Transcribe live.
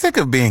Sick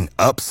of being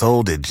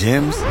upsold at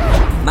gyms?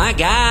 My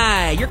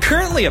guy, you're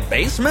currently a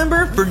base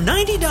member? For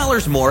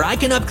 $90 more, I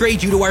can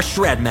upgrade you to our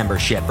Shred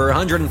membership. For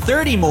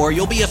 $130 more,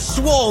 you'll be a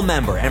Swole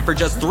member. And for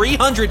just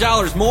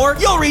 $300 more,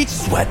 you'll reach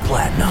Sweat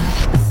Platinum.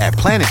 At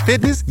Planet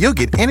Fitness, you'll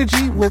get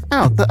energy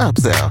without the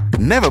upsell.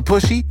 Never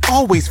pushy,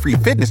 always free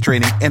fitness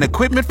training and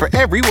equipment for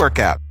every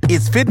workout.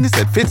 It's fitness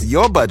that fits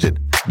your budget.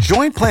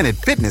 Join Planet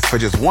Fitness for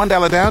just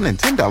 $1 down and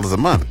 $10 a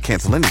month.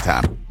 Cancel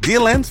anytime.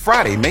 Deal ends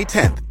Friday, May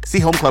 10th. See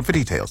Home Club for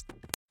details.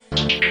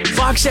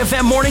 Fox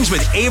FM Mornings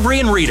with Avery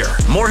and Reader.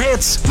 More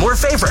hits, more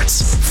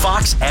favorites.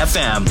 Fox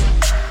FM.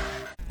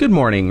 Good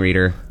morning,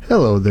 Reader.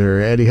 Hello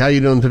there, Eddie. How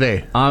you doing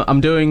today?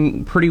 I'm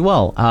doing pretty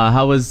well.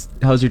 How's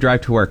your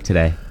drive to work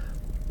today?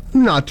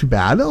 Not too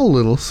bad. A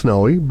little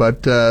snowy,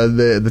 but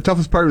the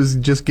toughest part was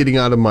just getting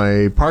out of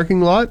my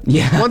parking lot.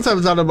 Yeah. Once I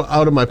was out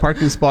of my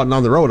parking spot and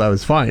on the road, I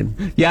was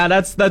fine. Yeah,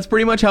 that's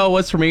pretty much how it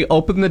was for me.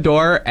 Open the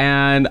door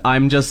and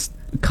I'm just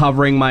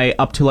covering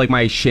up to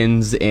my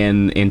shins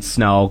in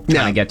snow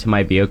trying to get to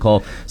my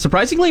vehicle.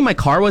 Surprisingly, my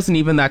car wasn't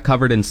even that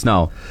covered in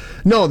snow.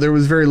 No, there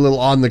was very little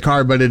on the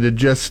car, but it had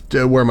just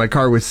where my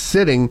car was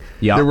sitting,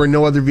 there were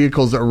no other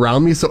vehicles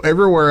around me. So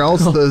everywhere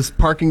else, the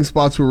parking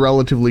spots were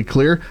relatively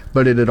clear,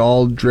 but it had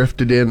all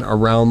drifted in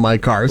around my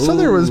car. So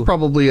there was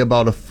probably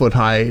about a foot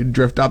high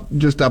drift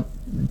just up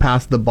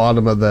past the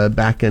bottom of the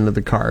back end of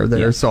the car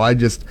there. Yeah. So I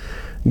just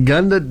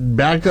gunned it,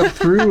 backed up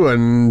through,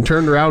 and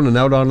turned around and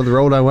out onto the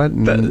road I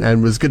went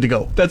and was good to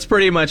go. That's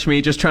pretty much me,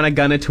 just trying to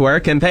gun it to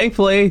work. And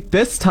thankfully,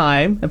 this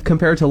time,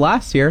 compared to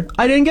last year,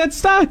 I didn't get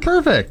stuck.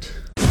 Perfect.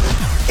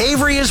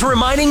 Avery is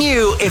reminding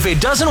you, if it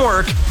doesn't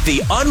work, the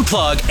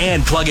unplug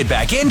and plug it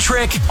back in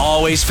trick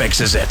always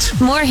fixes it.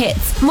 More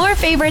hits, more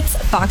favorites,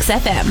 Fox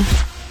FM.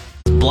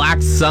 Black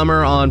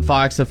Summer on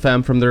Fox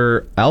FM from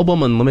their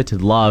album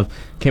Unlimited Love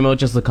came out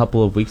just a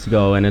couple of weeks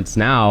ago, and it's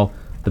now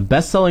the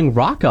best-selling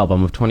rock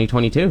album of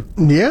 2022.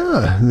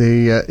 Yeah,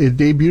 it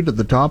debuted at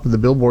the top of the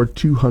Billboard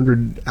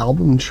 200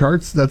 album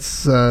charts.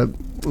 That's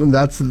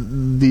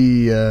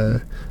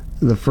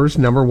the first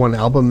number one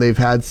album they've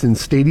had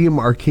since Stadium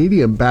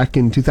Arcadium back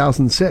in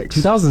 2006.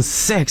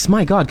 2006,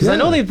 my God! Because I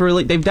know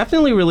they've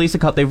definitely released a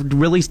couple. They've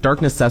released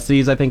Dark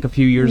Necessities, I think, a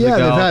few years ago.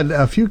 Yeah, they've had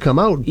a few come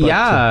out.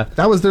 But,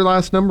 that was their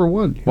last number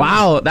one.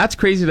 Wow, that's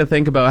crazy to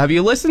think about. Have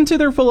you listened to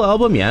their full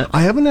album yet?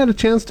 I haven't had a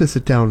chance to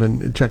sit down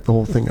and check the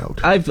whole thing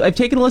out. I've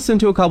taken a listen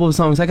to a couple of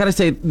songs. I gotta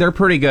say they're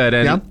pretty good.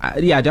 And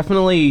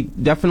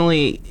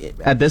definitely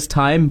at this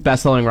time,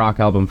 best-selling rock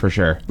album for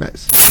sure.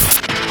 Nice.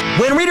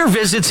 When Reader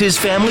visits his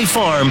family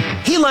farm,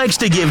 he likes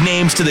to give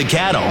names to the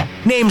cattle.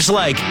 Names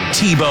like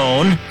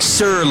T-Bone,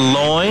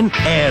 Sirloin,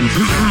 and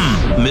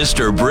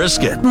Mr.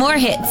 Brisket. More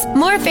hits,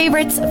 more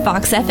favorites,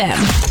 Fox FM.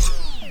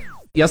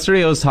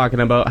 Yesterday I was talking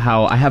about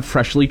how I have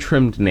freshly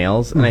trimmed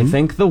nails, and I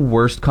think the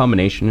worst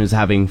combination is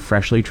having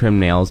freshly trimmed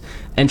nails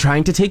and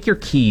trying to take your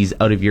keys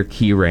out of your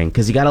key ring,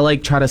 because you gotta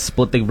try to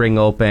split the ring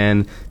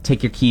open,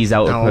 take your keys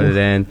out and put it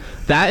in.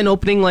 That and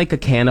opening a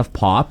can of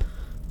pop.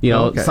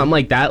 Something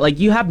like that.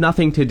 You have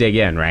nothing to dig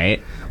in,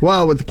 right?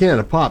 Well, with the can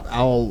of pop,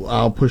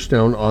 I'll push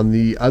down on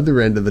the other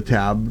end of the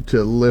tab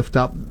to lift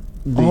up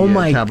the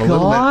tab a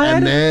little bit,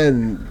 and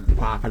then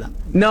pop it up.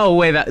 No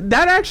way, that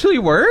actually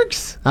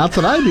works? That's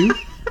what I do.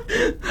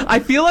 I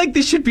feel like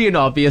this should be an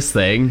obvious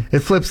thing. It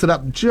flips it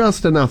up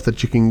just enough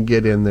that you can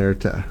get in there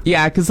to...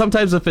 Yeah, because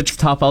sometimes if it's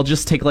tough, I'll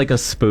just take a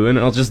spoon and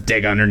I'll just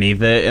dig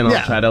underneath it and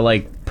I'll try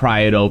to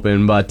pry it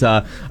open. But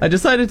I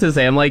decided to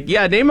say,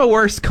 name a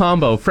worse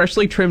combo.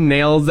 Freshly trimmed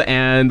nails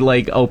and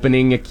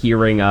opening a key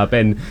ring up.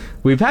 And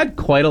we've had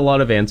quite a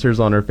lot of answers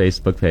on our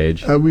Facebook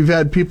page. We've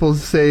had people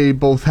say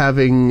both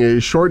having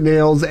short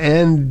nails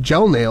and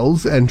gel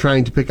nails and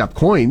trying to pick up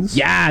coins.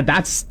 Yeah,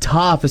 that's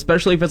tough,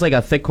 especially if it's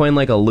a thick coin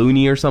like a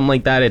loonie or something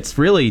like that. It's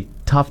really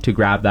tough to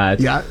grab that.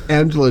 Yeah,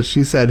 Angela,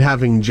 she said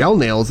having gel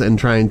nails and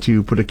trying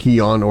to put a key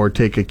on or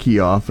take a key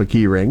off a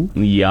key ring.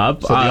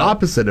 Yup. So the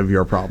opposite of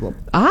your problem.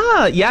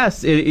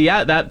 Yes.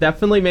 That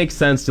definitely makes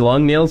sense.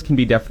 Long nails can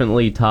be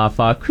definitely tough.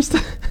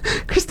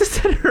 Krista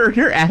said her and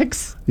her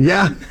ex.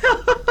 Yeah.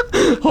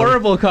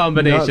 Horrible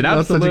combination. Not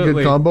Absolutely. such a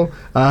good combo.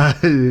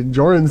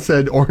 Joran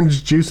said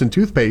orange juice and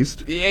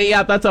toothpaste.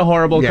 Yeah, that's a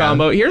horrible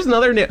combo. Here's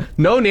another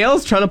no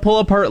nails trying to pull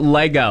apart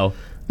Lego.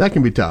 That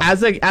can be tough.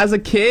 As a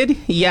kid,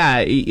 yeah,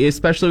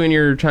 especially when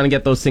you're trying to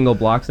get those single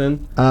blocks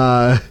in.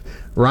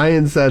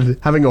 Ryan said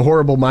having a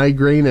horrible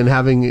migraine and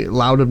having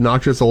loud,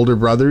 obnoxious older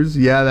brothers.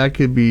 Yeah, that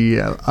could be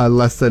a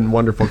less than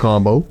wonderful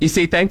combo. You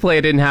see, thankfully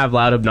I didn't have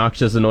loud,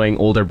 obnoxious, annoying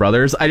older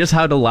brothers. I just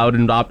had a loud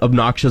and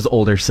obnoxious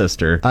older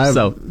sister. I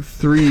have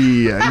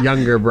three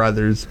younger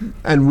brothers,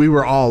 and we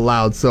were all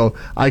loud, so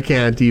I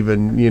can't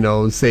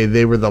even, say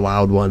they were the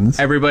loud ones.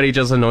 Everybody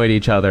just annoyed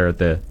each other at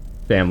the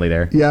family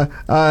there. Yeah,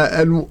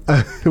 and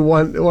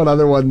one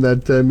other one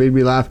that made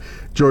me laugh.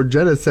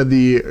 Georgetta said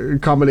the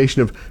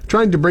combination of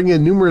trying to bring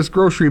in numerous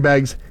grocery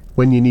bags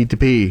when you need to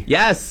pee.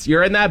 Yes,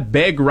 you're in that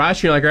big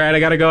rush. You're like, all right, I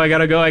gotta go.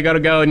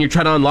 And you're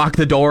trying to unlock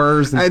the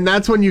doors. And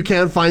that's when you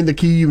can't find the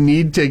key you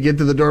need to get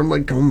to the door. I'm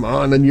like, come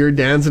on. And you're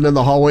dancing in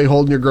the hallway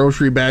holding your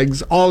grocery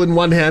bags all in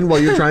one hand while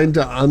you're trying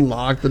to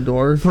unlock the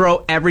door.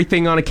 Throw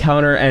everything on a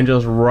counter and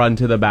just run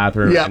to the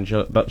bathroom and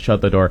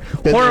shut the door.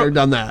 Been there,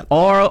 done that.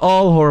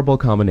 All horrible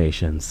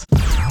combinations.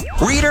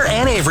 Reader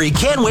and Avery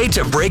can't wait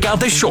to break out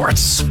the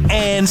shorts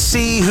and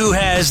see who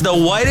has the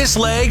whitest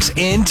legs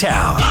in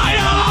town.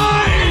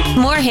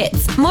 More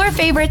hits, more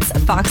favorites,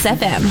 Fox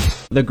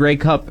FM. The Grey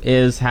Cup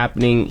is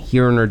happening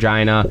here in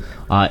Regina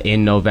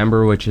in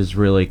November, which is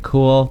really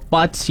cool.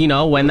 But,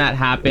 when that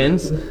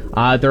happens,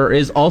 there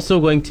is also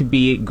going to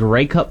be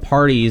Grey Cup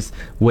parties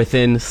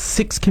within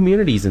 6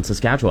 communities in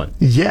Saskatchewan.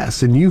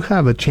 Yes, and you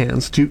have a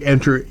chance to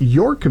enter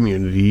your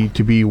community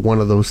to be one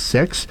of those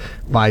 6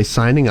 by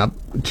signing up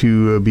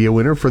to be a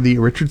winner for the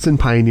Richardson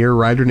Pioneer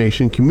Rider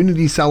Nation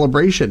Community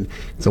Celebration.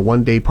 It's a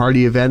one-day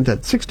party event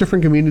that 6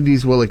 different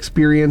communities will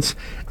experience,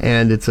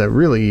 and it's a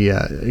really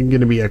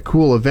going to be a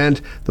cool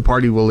event. The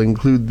party will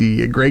include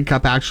the Grey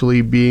Cup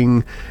actually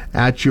being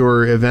at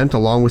your event,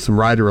 along with some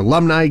rider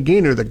alumni.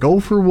 Gaynor the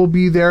Gopher will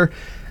be there.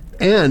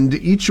 And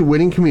each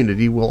winning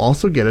community will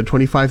also get a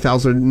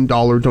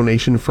 $25,000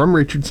 donation from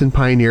Richardson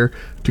Pioneer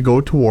to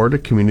go toward a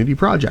community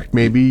project.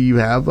 Maybe you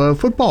have a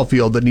football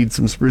field that needs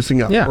some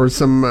sprucing up, or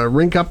some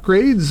rink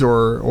upgrades,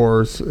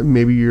 or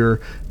maybe your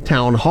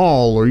town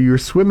hall or your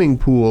swimming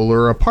pool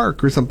or a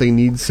park or something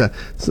needs some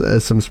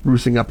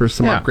sprucing up or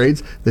some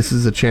upgrades. This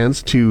is a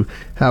chance to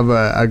have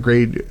a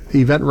great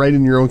event right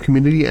in your own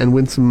community and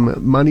win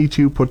some money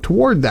to put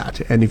toward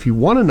that. And if you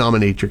want to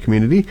nominate your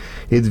community,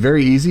 it's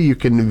very easy. You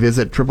can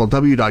visit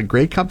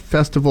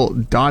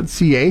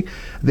www.greycupfestival.ca.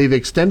 They've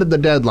extended the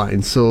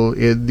deadline, so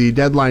the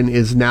deadline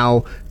is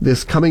now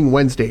this coming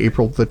Wednesday,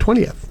 April the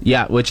 20th.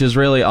 Yeah, which is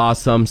really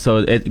awesome. So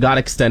it got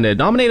extended.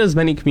 Nominate as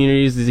many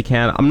communities as you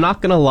can. I'm not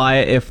going to lie,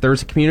 if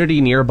there's a community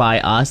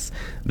nearby us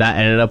that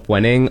ended up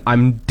winning,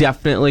 I'm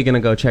definitely going to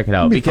go check it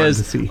out,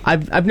 because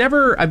I've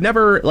never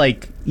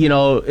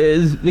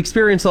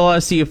experienced a lot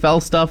of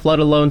CFL stuff, let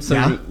alone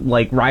some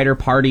rider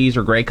parties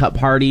or Grey Cup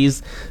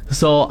parties.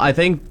 So I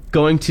think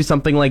going to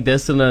something like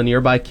this in a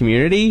nearby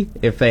community,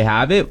 if they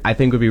have it, I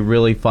think would be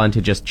really fun to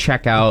just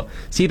check out,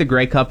 see the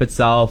Grey Cup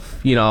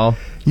itself,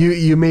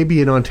 You may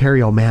be an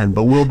Ontario man,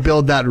 but we'll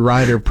build that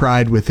rider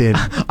pride within.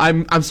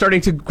 I'm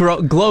starting to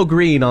glow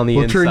green on the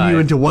inside. We'll turn you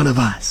into one of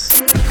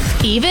us.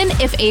 Even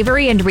if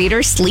Avery and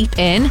Reader sleep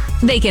in,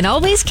 they can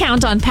always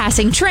count on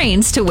passing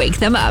trains to wake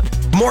them up.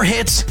 More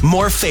hits,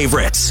 more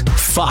favorites.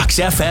 Fox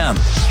FM.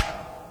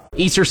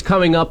 Easter's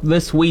coming up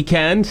this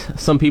weekend.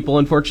 Some people,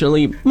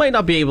 unfortunately, might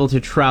not be able to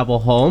travel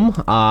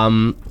home.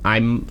 I'm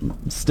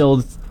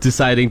still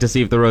deciding to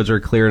see if the roads are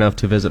clear enough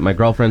to visit my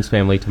girlfriend's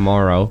family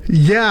tomorrow.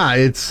 Yeah,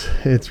 it's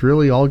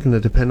really all going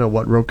to depend on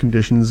what road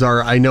conditions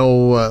are. I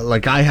know,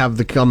 I have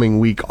the coming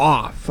week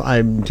off.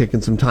 I'm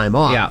taking some time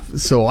off,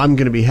 so I'm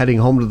going to be heading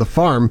home to the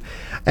farm.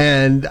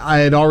 And I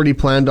had already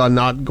planned on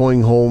not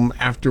going home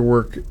after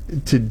work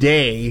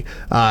today,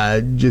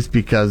 just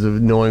because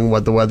of knowing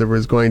what the weather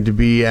was going to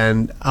be.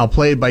 And I'll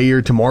play it by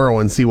ear tomorrow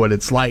and see what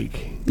it's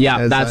like. Yeah,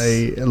 as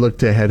I look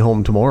to head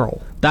home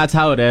tomorrow. That's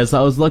how it is.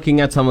 I was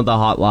looking at some of the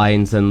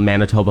hotlines in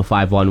Manitoba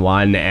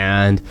 511,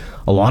 and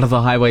a lot of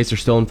the highways are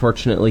still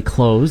unfortunately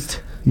closed.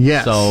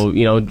 Yes. So,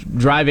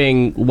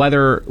 driving,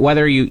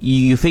 whether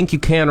you think you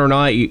can or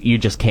not, you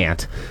just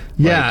can't.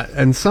 Yeah,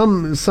 and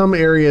some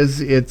areas,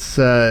 it's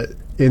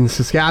in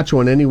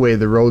Saskatchewan anyway,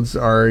 the roads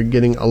are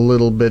getting a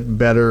little bit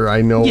better.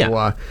 I know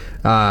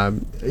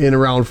in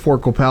around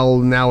Fort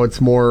Qu'Appelle now it's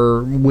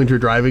more winter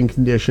driving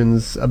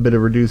conditions, a bit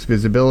of reduced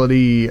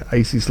visibility,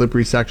 icy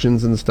slippery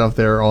sections and stuff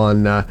there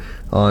on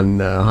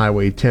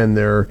Highway 10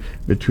 there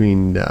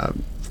between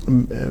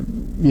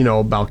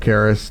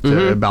Balcarres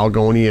to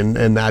Balgony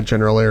and that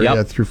general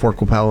area through Fort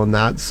Qu'Appelle and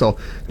that. So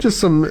just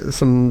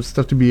some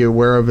stuff to be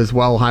aware of as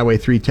well. Highway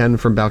 310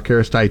 from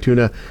Balcarres to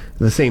Ituna,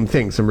 the same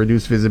thing. Some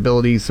reduced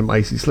visibility, some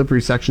icy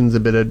slippery sections, a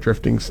bit of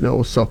drifting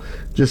snow. So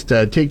just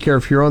take care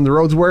if you're on the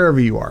roads wherever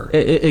you are.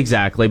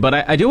 Exactly.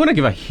 But I do want to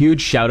give a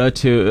huge shout out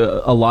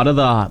to a lot of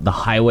the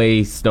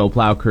highway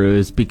snowplow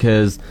crews,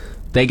 because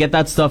they get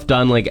that stuff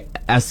done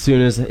as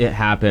soon as it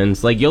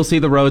happens. You'll see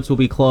the roads will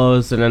be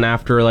closed, and then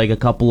after a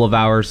couple of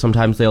hours,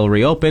 sometimes they'll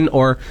reopen,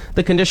 or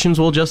the conditions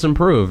will just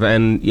improve.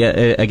 And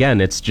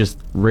again, it's just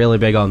really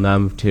big on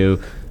them to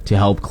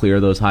help clear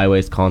those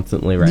highways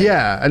constantly, right?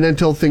 Yeah, and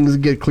until things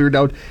get cleared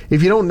out,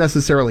 if you don't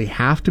necessarily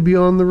have to be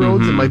on the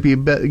roads, it might be a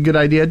good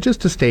idea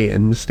just to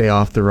stay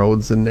off the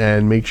roads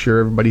and make sure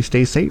everybody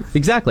stays safe.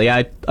 Exactly.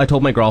 I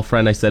told my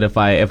girlfriend, I said if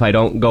I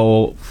don't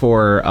go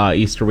for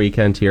Easter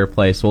weekend to your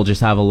place, we'll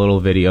just have a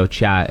little video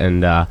chat,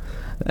 and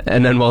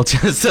then we'll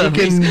just you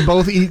can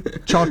both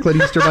eat chocolate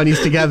Easter bunnies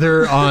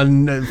together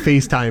on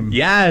FaceTime.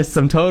 Yes,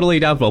 I'm totally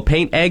down. We'll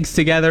paint eggs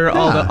together,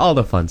 all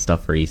the fun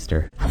stuff for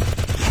Easter.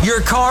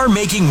 Your car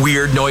making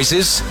weird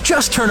noises?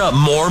 Just turn up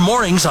More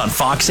Mornings on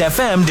Fox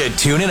FM to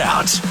tune it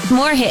out.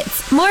 More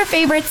hits, more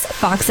favorites,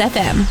 Fox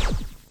FM.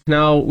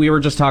 Now, we were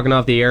just talking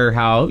off the air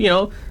how,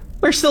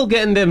 we're still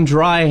getting them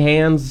dry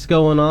hands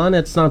going on.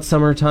 It's not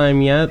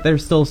summertime yet.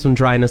 There's still some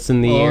dryness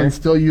in the air. I'm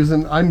still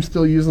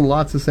using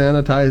lots of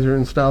sanitizer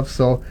and stuff,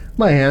 so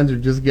my hands are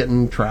just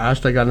getting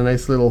trashed. I got a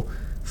nice little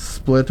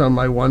split on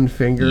my one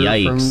finger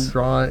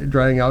from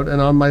drying out,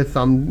 and on my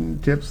thumb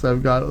tips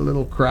I've got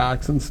little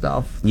cracks and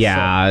stuff.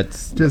 Yeah,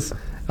 so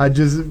I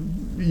just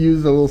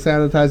use a little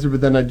sanitizer, but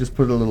then I just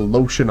put a little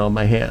lotion on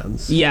my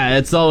hands. Yeah,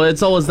 it's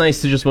always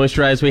nice to just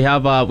moisturize. We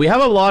have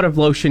a lot of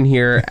lotion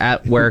here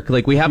at work.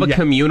 Like we have a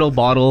communal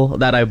bottle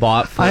that I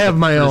bought. I have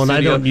my own.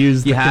 I don't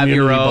use the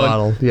community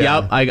bottle.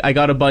 Yeah. Yep, I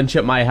got a bunch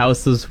at my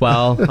house as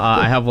well.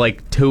 I have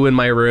like 2 in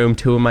my room,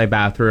 2 in my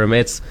bathroom.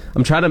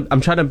 I'm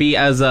trying to be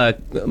as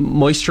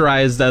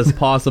moisturized as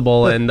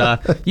possible. And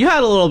you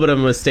had a little bit of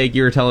a mistake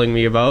you were telling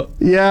me about.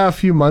 Yeah, a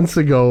few months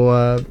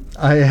ago,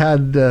 I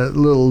had a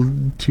little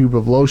tube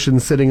of lotion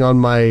sitting on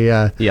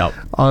my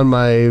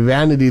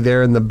vanity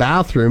there in the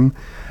bathroom,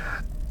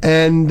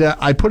 and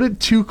I put it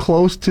too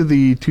close to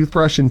the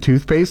toothbrush and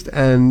toothpaste,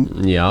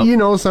 and you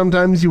know,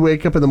 sometimes you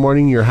wake up in the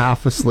morning, you're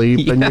half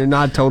asleep and you're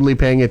not totally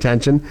paying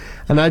attention,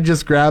 and I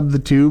just grabbed the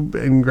tube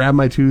and grabbed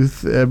my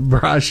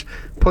toothbrush,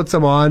 put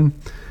some on,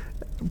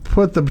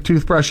 put the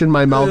toothbrush in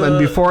my mouth, and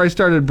before I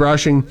started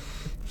brushing,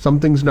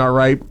 something's not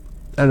right,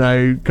 and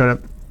I kind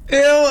of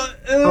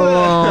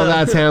oh,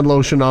 that's hand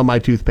lotion on my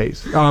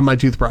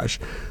toothbrush.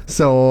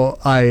 So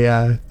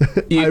I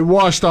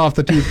washed off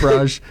the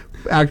toothbrush,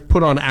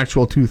 put on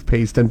actual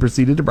toothpaste, and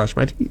proceeded to brush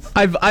my teeth.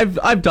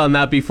 I've done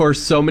that before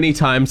so many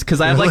times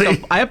because I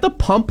have I have the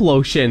pump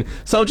lotion.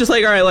 So I'm just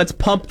like, all right, let's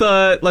pump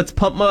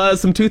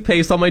some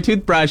toothpaste on my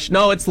toothbrush.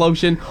 No, it's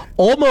lotion.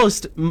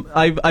 Almost,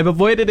 I've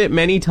avoided it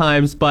many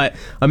times, but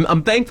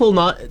I'm thankful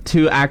not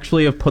to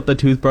actually have put the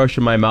toothbrush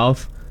in my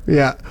mouth.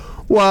 Yeah.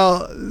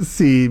 Well,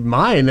 see,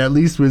 mine at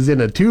least was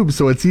in a tube,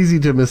 so it's easy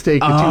to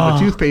mistake a tube of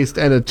toothpaste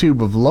and a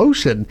tube of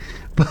lotion.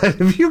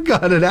 But if you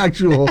got an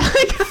actual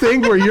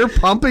thing where you're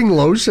pumping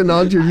lotion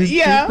onto your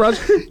toothbrush,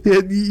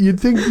 you'd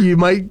think you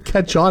might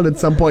catch on at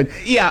some point.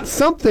 Yeah.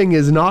 Something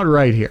is not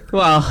right here.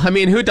 Well, I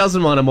mean, who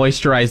doesn't want to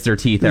moisturize their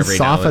teeth every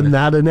now and then? Soften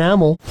that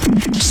enamel.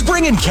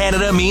 Spring in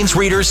Canada means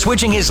Reader's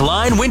switching his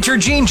line winter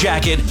jean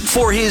jacket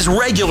for his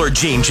regular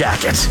jean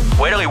jacket.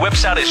 Wait till he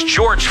whips out his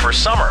George for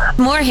summer.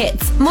 More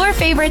hits, more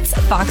favorites,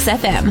 Fox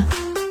FM.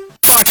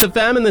 Fox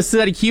FM and this is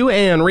Eddie Q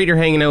and Reader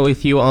hanging out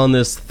with you on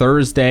this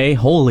Thursday,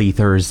 Holy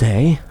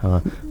Thursday.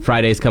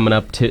 Friday's coming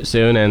up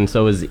soon, and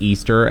so is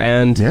Easter.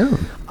 And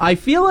I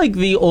feel like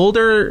the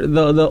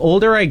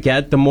older I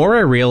get, the more I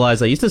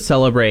realize I used to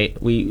celebrate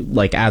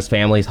as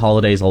families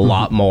holidays a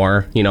lot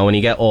more. You know, when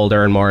you get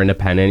older and more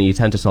independent, you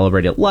tend to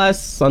celebrate it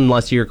less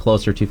unless you're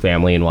closer to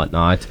family and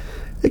whatnot.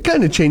 It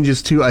kind of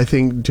changes too, I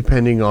think,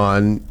 depending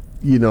on,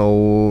 you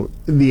know,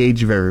 the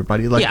age of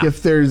everybody. Like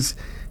if there's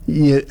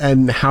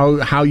and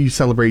how you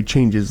celebrate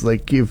changes.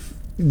 Like if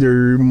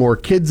there are more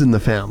kids in the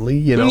family,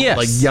 you know,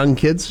 like young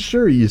kids,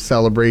 sure, you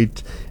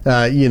celebrate,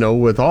 you know,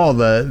 with all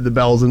the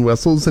bells and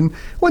whistles. And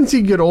once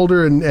you get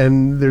older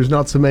and there's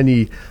not so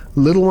many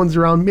little ones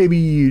around, maybe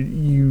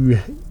you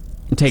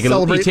take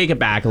it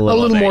back a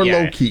little bit, more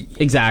low key.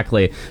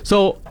 Exactly.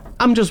 So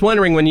I'm just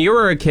wondering, when you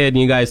were a kid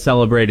and you guys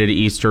celebrated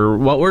Easter,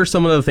 what were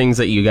some of the things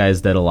that you guys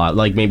did a lot?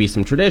 Like maybe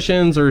some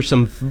traditions or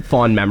some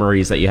fond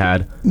memories that you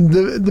had?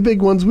 The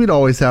big ones, we'd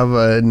always have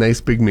a nice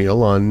big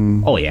meal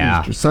on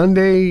Easter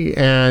Sunday.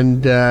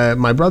 And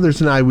my brothers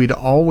and I, we'd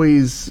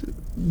always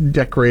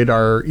decorate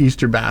our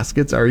Easter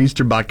baskets, our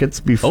Easter buckets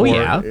before.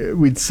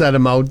 We'd set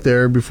them out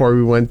there before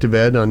we went to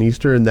bed on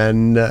Easter. And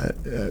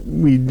then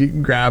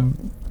we'd grab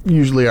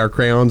usually our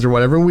crayons or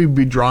whatever, and we'd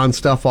be drawing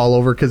stuff all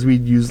over because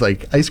we'd use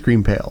like ice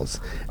cream pails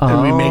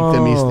and we make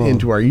them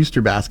into our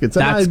Easter baskets.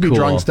 And I'd be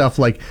drawing stuff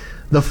like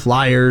the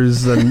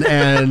Flyers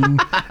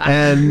and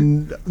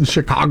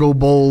Chicago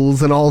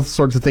Bulls and all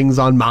sorts of things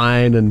on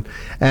mine,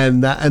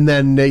 and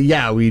then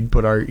we'd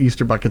put our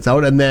Easter buckets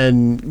out, and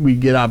then we'd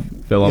get up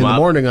in the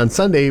morning on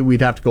Sunday.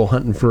 We'd have to go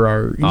hunting for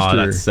our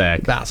Easter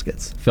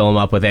baskets. Fill them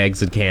up with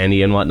eggs and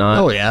candy and whatnot.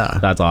 Oh yeah,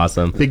 that's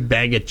awesome. Big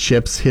bag of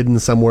chips hidden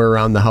somewhere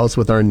around the house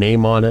with our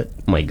name on it.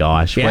 Oh my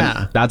gosh,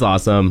 that's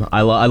awesome.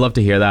 I love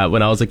to hear that.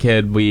 When I was a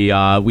kid, we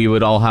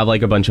would all have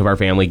like a bunch of our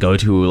family go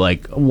to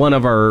like one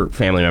of our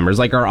family members,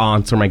 like our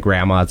aunts or my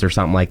grandmas or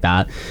something like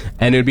that,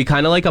 and it would be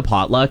kind of like a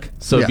potluck,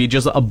 so it'd be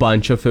just a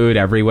bunch of food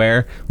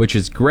everywhere, which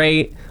is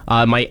great.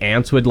 My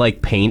aunts would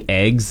like paint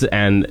eggs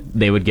and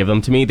they would give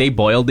them to me. They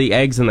boiled the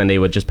eggs and then they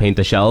would just paint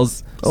the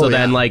shells, so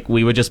then like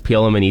we would just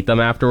peel them and eat them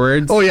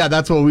afterwards. Oh yeah,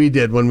 that's what we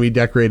did when we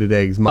decorated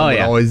eggs. Mom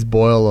would always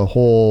boil a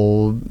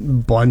whole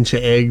bunch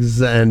of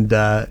eggs, and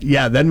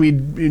then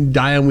we'd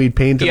dye them, we'd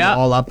paint them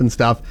all up and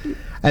stuff,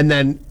 and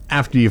then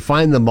after you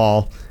find them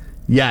all,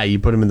 Yeah, you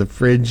put them in the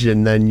fridge,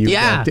 and then you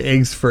got the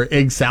eggs for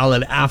egg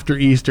salad after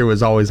Easter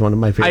was always one of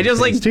my favorite I just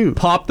things, too.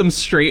 Popped them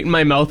straight in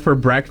my mouth for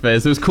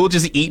breakfast. It was cool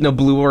just eating a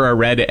blue or a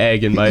red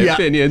egg, in my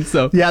opinion.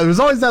 So yeah, there was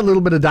always that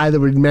little bit of dye that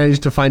would manage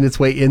to find its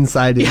way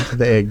inside into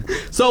the egg.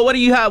 So what do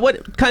you have?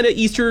 What kind of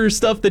Easter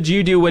stuff did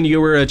you do when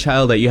you were a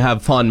child that you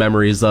have fond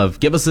memories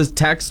of? Give us a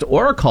text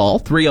or a call,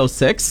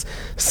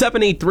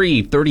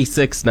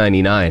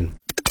 306-783-3699.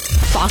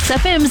 Fox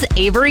FM's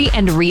Avery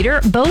and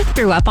Reader both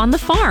grew up on the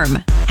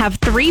farm, have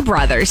 3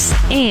 brothers,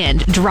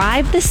 and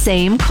drive the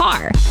same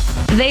car.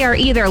 They are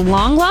either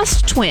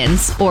long-lost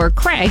twins or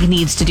Craig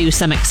needs to do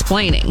some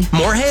explaining.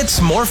 More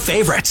hits, more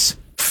favorites.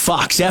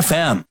 Fox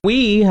FM.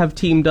 We have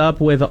teamed up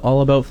with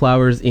All About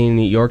Flowers in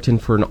Yorkton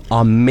for an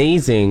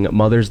amazing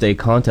Mother's Day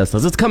contest,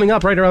 as it's coming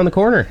up right around the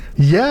corner.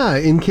 Yeah,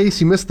 in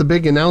case you missed the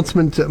big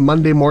announcement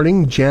Monday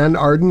morning, Jan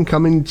Arden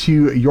coming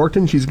to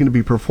Yorkton. She's going to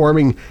be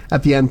performing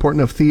at the Anne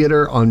Portneuf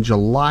Theatre on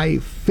July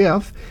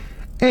 5th.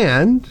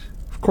 And,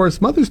 of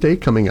course, Mother's Day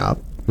coming up.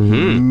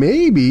 Mm-hmm.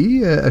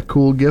 Maybe a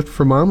cool gift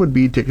for Mom would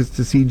be tickets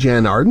to see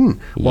Jan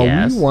Arden.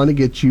 Well, we want to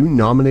get you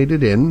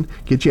nominated in,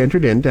 get you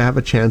entered in to have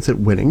a chance at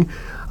winning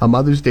a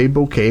Mother's Day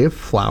bouquet of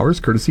flowers,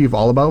 courtesy of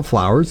All About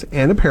Flowers,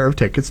 and a pair of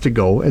tickets to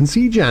go and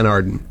see Jan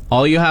Arden.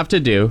 All you have to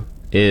do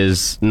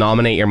is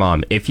nominate your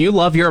mom. If you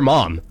love your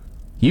mom,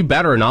 you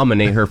better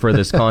nominate her for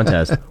this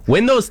contest.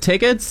 Win those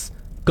tickets.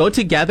 Go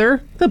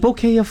together, the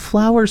bouquet of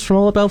flowers from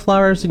All About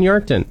Flowers in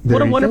Yorkton.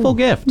 What a wonderful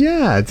gift.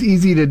 Yeah, it's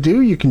easy to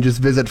do. You can just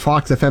visit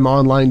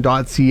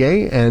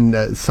foxfmonline.ca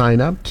and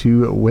sign up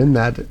to win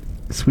that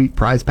sweet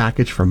prize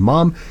package from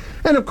Mom.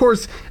 And of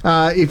course,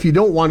 if you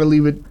don't want to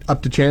leave it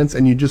up to chance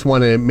and you just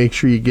want to make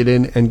sure you get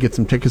in and get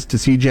some tickets to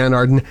see Jan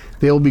Arden,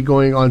 they'll be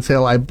going on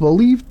sale, I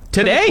believe,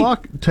 today.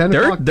 10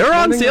 o'clock. They're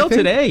on sale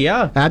today,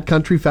 yeah. At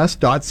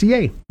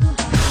countryfest.ca.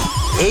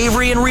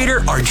 Avery and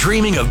Reader are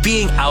dreaming of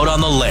being out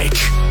on the lake.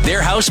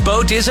 Their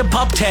houseboat is a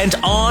pup tent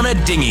on a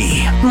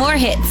dinghy. More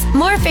hits,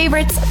 more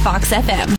favorites, Fox FM.